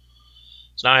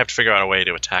 So now I have to figure out a way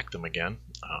to attack them again.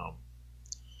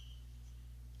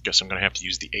 Guess I'm going to have to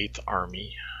use the 8th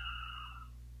Army.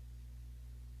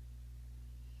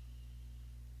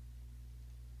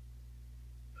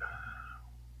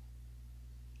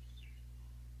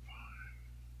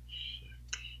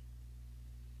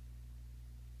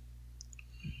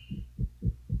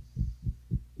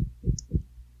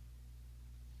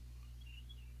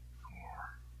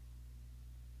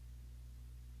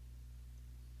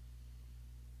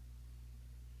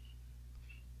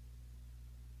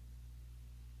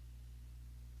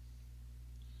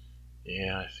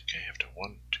 Yeah, I think I have to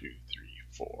 1, 2, 3,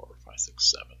 4, 5,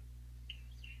 6, 7.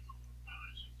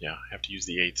 Yeah, I have to use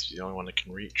the 8th. It's the only one that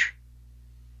can reach.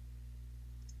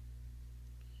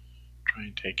 Try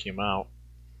and take him out.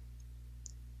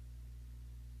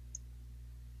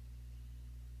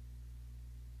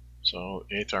 So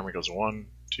the 8th Army goes 1,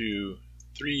 2,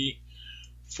 3,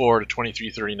 4 to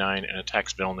 2339 and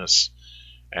attacks Vilnius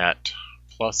at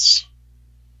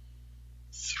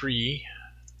 +3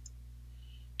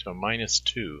 to a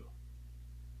 -2.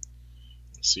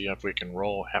 Let's see if we can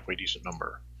roll a halfway decent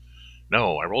number.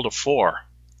 No, I rolled a 4.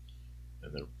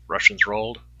 And the Russians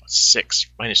rolled a 6.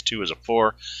 -2 is a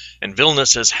 4. And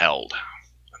Vilnius is held.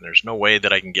 And there's no way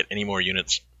that I can get any more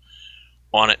units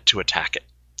on it to attack it.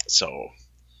 So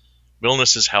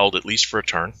Vilnius is held at least for a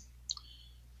turn.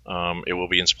 It will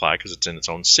be in supply because it's in its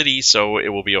own city, so it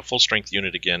will be a full-strength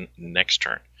unit again next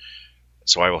turn.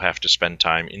 So I will have to spend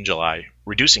time in July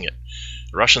reducing it.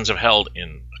 The Russians have held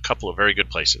in a couple of very good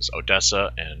places.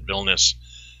 Odessa and Vilnius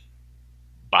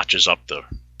botches up the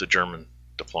German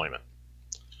deployment.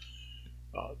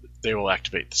 They will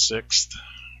activate the 6th.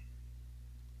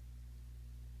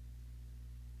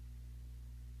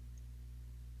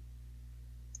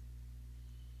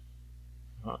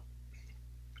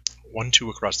 One, two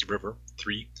across the river.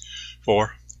 3,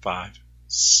 4, 5,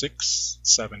 6,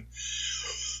 7,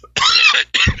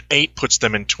 8 puts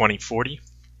them in 2040.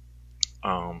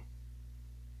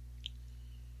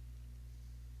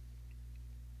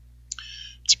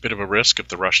 It's a bit of a risk if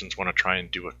the Russians want to try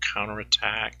and do a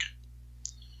counterattack.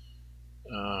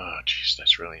 Geez,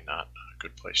 that's really not a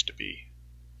good place to be,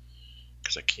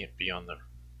 because I can't be on the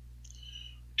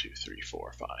 2, 3,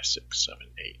 4, 5, 6, 7,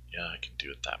 8. Yeah, I can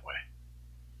do it that way.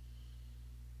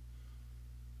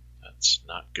 That's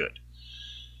not good.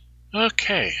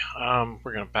 Okay,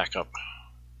 we're going to back up a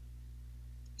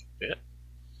bit.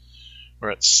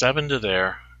 We're at 7 to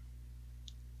there.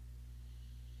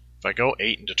 If I go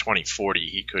 8 into 2040,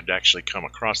 he could actually come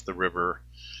across the river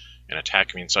and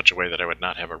attack me in such a way that I would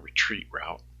not have a retreat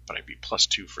route, but I'd be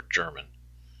 +2 for German.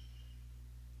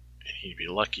 And he'd be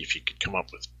lucky if he could come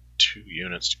up with 2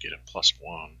 units to get a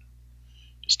 +1.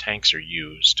 His tanks are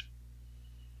used.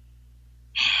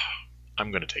 I'm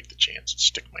going to take the chance and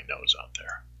stick my nose out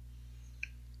there,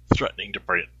 threatening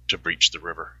to breach the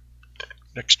river.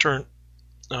 Next turn,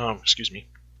 excuse me,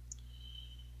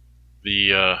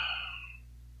 the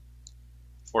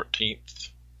 14th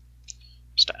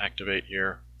is to activate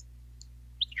here.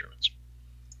 The Germans.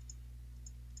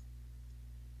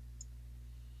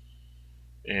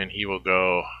 And he will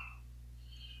go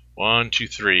 1, 2,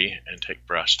 3 and take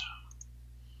Brest,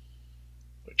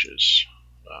 which is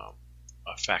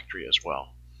a factory as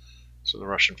well. So the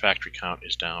Russian factory count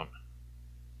is down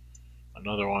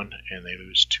another one, and they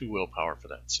lose 2 willpower for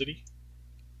that city.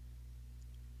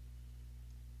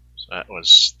 So that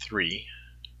was 3.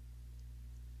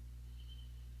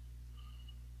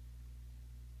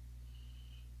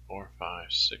 Four,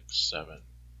 5, 6, 7,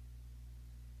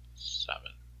 7.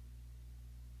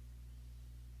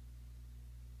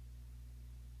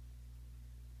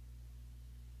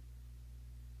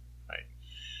 Right.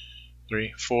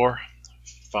 3, 4,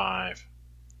 5,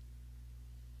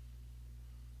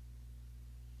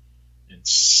 and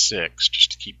 6,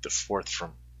 just to keep the 4th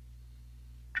from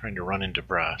trying to run into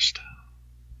Brest.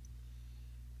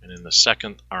 And then the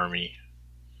 2nd Army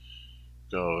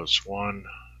goes 1,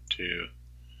 2,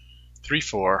 3,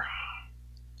 4,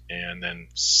 and then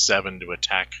 7 to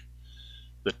attack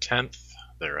the 10th.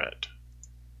 They're at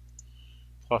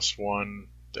 +1.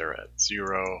 They're at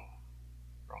 0.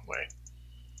 Wrong way.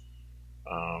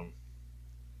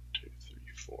 2, 3,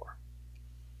 4.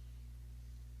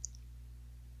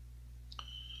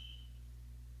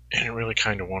 And I really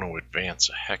kind of want to advance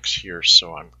a hex here,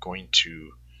 so I'm going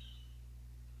to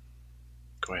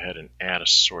go ahead and add a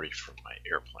sortie from my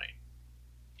airplane.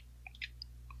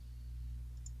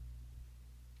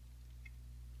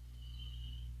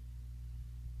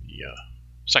 The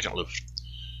second Luft,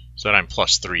 so that I'm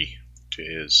 +3 to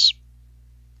his,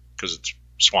 because it's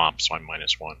swamp, so I'm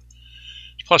 -1.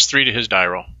 +3 to his die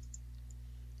roll.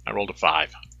 I rolled a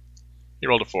 5. He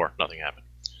rolled a 4. Nothing happened.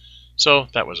 So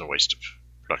that was a waste of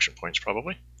production points,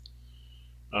 probably.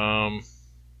 The only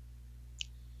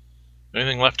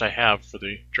thing left I have for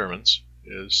the Germans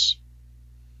is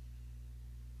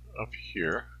up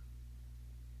here.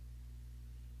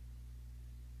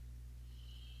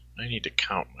 I need to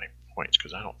count my points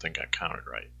because I don't think I counted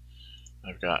right.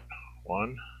 I've got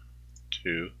 1,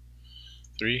 2,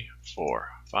 3,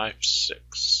 4, 5,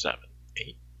 6, 7,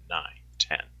 8, 9,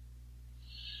 10,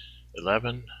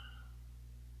 11,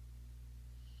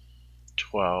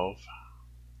 12,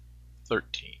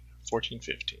 13, 14,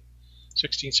 15,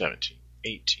 16, 17,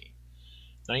 18,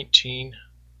 19,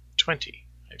 20.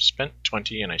 I've spent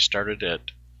 20 and I started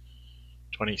at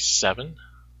 27.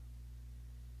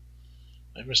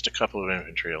 I missed a couple of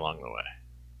infantry along the way.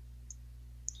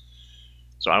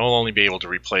 So I will only be able to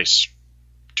replace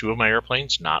 2 of my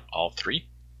airplanes, not all 3,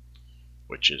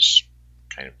 which is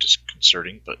kind of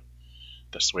disconcerting, but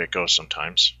that's the way it goes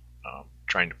sometimes.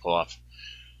 Trying to pull off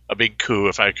a big coup.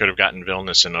 If I could have gotten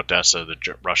Vilnius and Odessa, the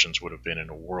Russians would have been in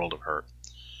a world of hurt.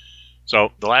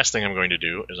 So the last thing I'm going to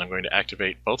do is I'm going to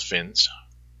activate both fins.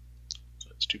 So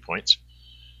that's 2 points.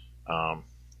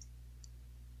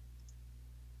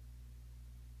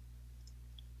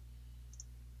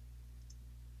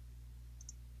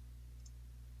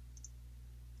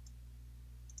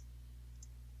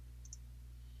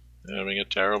 Having a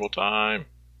terrible time.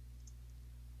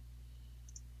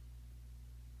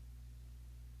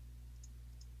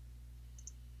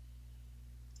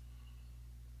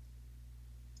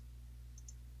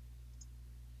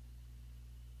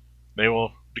 They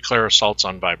will declare assaults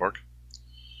on Viborg.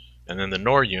 And then the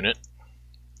Nor unit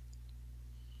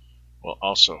will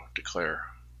also declare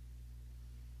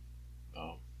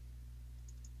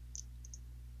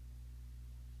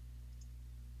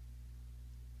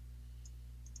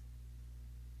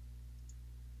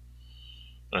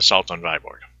an assault on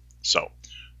Viborg. So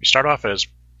we start off as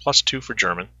 +2 for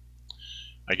German.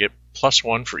 I get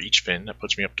 +1 for each Finn. That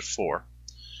puts me up to 4.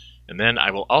 And then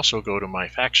I will also go to my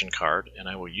faction card, and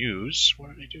I will use,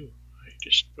 what did I do? I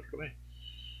just put it away.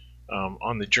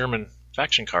 On the German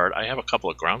faction card, I have a couple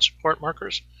of ground support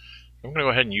markers. I'm going to go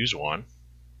ahead and use one.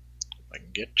 If I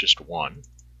can get just one.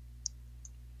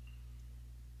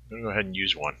 I'm going to go ahead and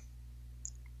use one.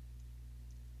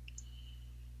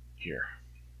 Here.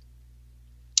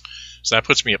 So that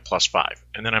puts me at +5.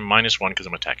 And then I'm -1 because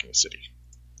I'm attacking the city.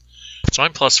 So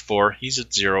I'm +4. He's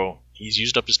at 0. He's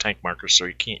used up his tank markers, so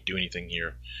he can't do anything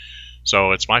here.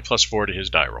 So it's my +4 to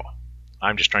his die roll.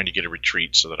 I'm just trying to get a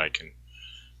retreat so that I can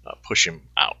push him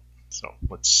out. So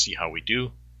let's see how we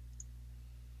do.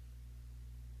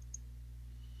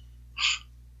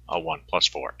 A 1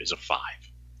 +4 is a 5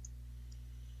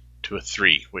 to a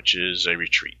 3, which is a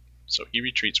retreat. So he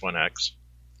retreats 1x.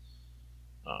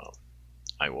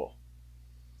 I will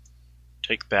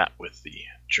take that with the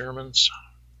Germans.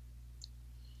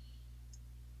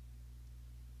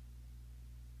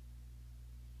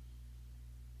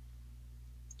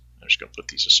 I'm just going to put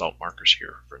these assault markers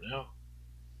here for now.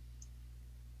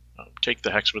 Take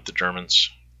the hex with the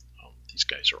Germans. These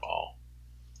guys are all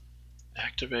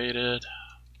activated.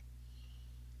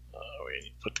 We need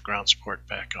to put the ground support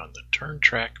back on the turn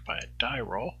track by a die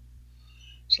roll.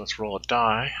 So let's roll a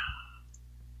die.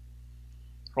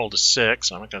 Rolled a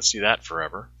 6. I'm not going to see that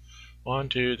forever. 1,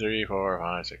 2, 3, 4,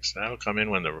 5, 6. That'll come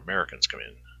in when the Americans come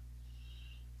in.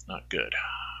 Not good.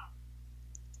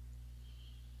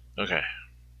 Okay.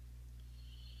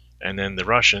 And then the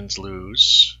Russians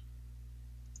lose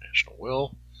national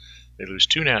will. They lose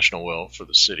 2 national will for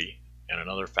the city and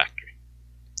another factory.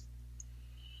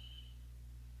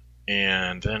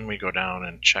 And then we go down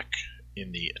and check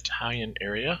in the Italian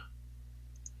area.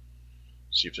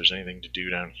 See if there's anything to do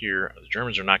down here. The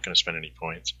Germans are not going to spend any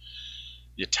points.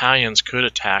 The Italians could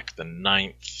attack the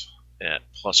 9th at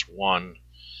 +1,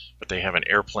 but they have an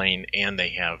airplane and they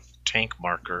have tank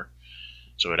marker.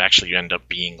 So it actually end up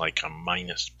being like a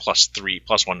 +3,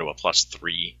 +1 to a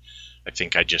 +3. I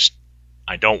think I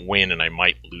don't win and I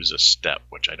might lose a step,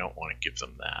 which I don't want to give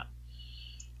them that.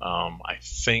 I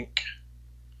think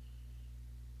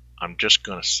I'm just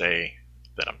going to say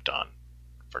that I'm done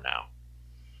for now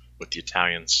with the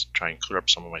Italians, try and clear up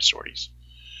some of my sorties.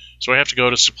 So I have to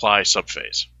go to supply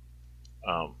subphase.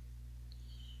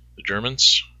 The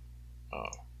Germans,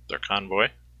 their convoy,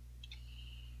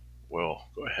 will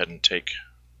go ahead and take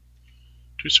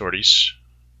 2 sorties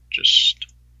just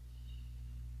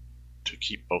to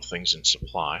keep both things in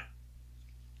supply.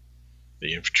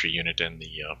 The infantry unit and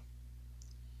the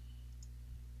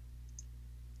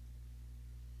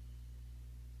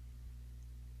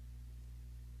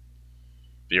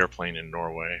airplane in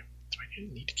Norway. Do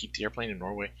I need to keep the airplane in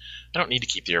Norway? I don't need to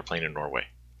keep the airplane in Norway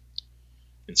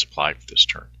in supply for this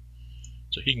turn.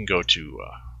 So he can go to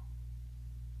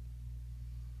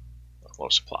low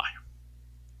supply.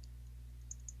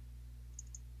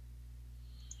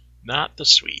 Not the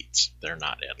Swedes. They're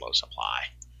not at low supply.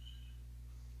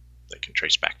 They can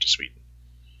trace back to Sweden.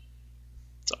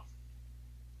 So,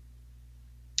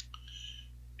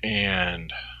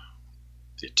 and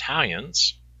the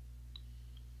Italians,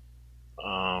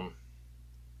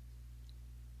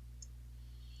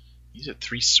 he's at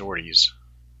 3 sorties.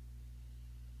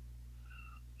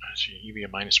 He'd be a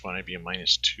 -1, I'd be a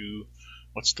 -2.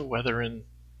 What's the weather in?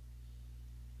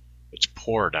 It's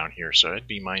poor down here, so I'd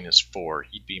be -4.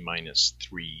 He'd be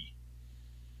 -3.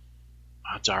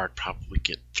 Odds are I'd probably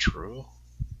get through.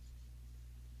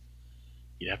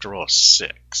 You'd have to roll a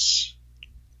 6.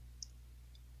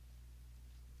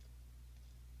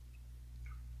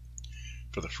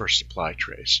 For the first supply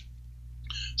trace.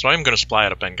 So I'm going to supply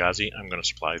out of Benghazi. I'm going to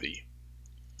supply the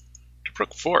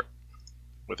Tobruk fort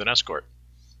with an escort.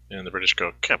 And the British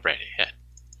go, kept right ahead.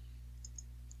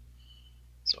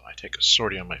 So I take a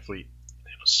sortie on my fleet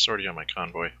and a sortie on my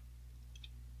convoy.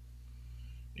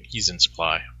 And he's in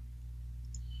supply.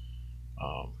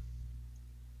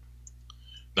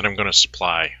 Then I'm going to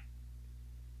supply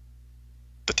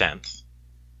the 10th.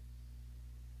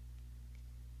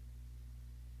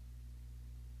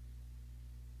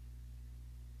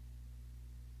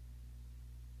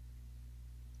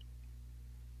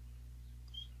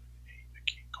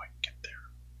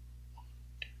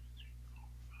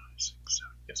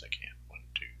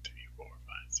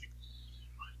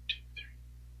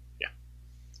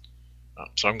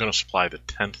 So I'm going to supply the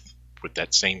 10th with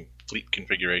that same fleet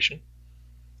configuration.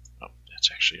 Oh, that's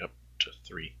actually up to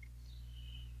 3.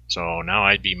 So now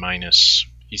I'd be minus,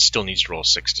 he still needs to roll a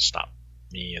 6 to stop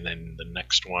me, and then the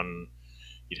next one,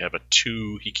 he'd have a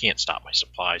 2. He can't stop my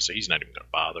supply, so he's not even going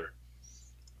to bother.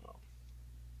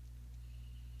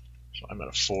 So I'm at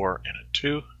a 4 and a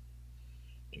 2,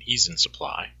 and he's in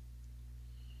supply.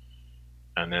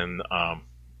 And then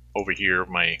over here,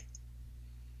 my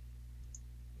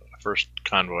first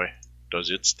convoy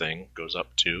does its thing, goes up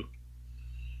 2,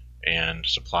 and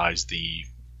supplies the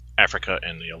Africa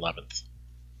and the 11th.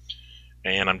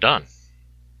 And I'm done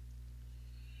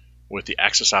with the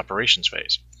Axis Operations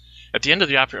phase. At the end of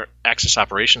the Axis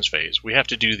Operations phase, we have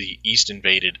to do the East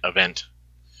Invaded event,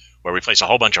 where we place a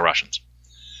whole bunch of Russians.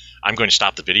 I'm going to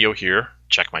stop the video here,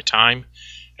 check my time,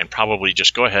 and probably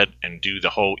just go ahead and do the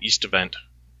whole East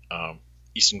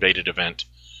Invaded event,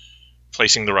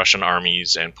 placing the Russian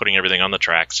armies and putting everything on the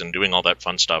tracks and doing all that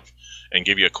fun stuff, and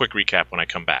give you a quick recap when I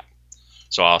come back.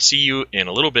 So I'll see you in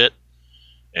a little bit,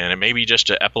 and it may be just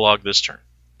to epilogue this turn.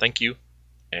 Thank you,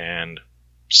 and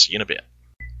see you in a bit.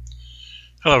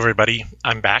 Hello everybody,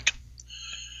 I'm back.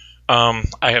 I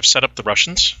have set up the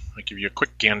Russians. I'll give you a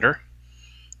quick gander.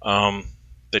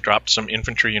 They dropped some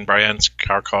infantry in Bryansk,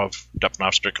 Kharkov,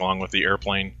 Dupnovsk, along with the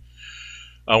airplane.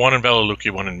 One in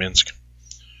Belaluki, one in Minsk.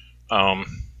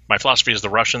 My philosophy as the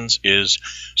Russians is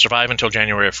survive until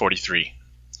January of 43,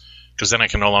 because then I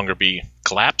can no longer be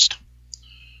collapsed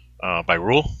by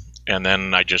rule, and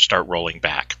then I just start rolling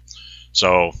back.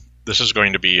 So this is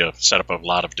going to be a setup of a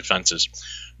lot of defenses.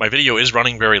 My video is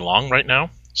running very long right now,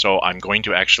 so I'm going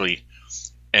to actually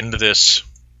end this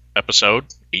episode,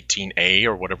 18A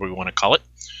or whatever we want to call it.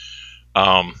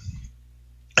 And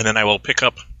then I will pick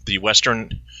up the Western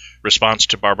response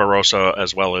to Barbarossa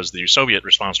as well as the Soviet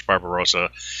response to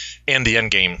Barbarossa and the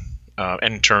endgame,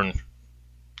 end turn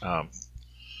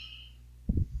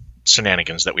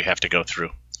shenanigans that we have to go through.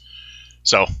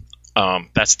 So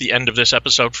that's the end of this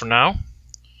episode for now.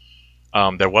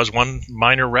 There was one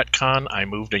minor retcon. I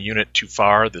moved a unit too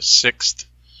far, the 6th.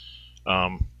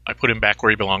 I put him back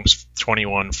where he belongs,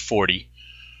 2140.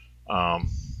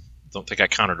 Don't think I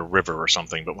counted a river or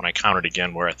something, but when I counted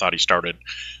again where I thought he started,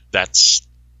 that's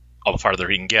all the farther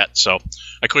he can get. So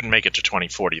I couldn't make it to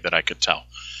 2040 that I could tell.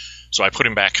 So I put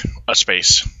him back a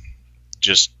space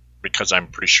just because I'm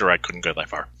pretty sure I couldn't go that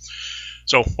far.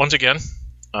 So once again,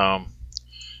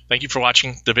 thank you for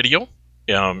watching the video.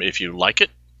 If you like it,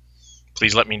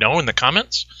 please let me know in the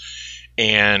comments.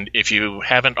 And if you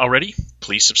haven't already,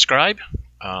 please subscribe.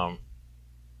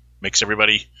 Makes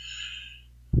everybody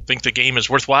think the game is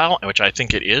worthwhile, which I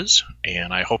think it is.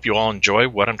 And I hope you all enjoy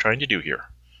what I'm trying to do here.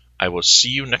 I will see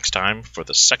you next time for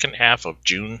the second half of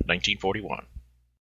June 1941.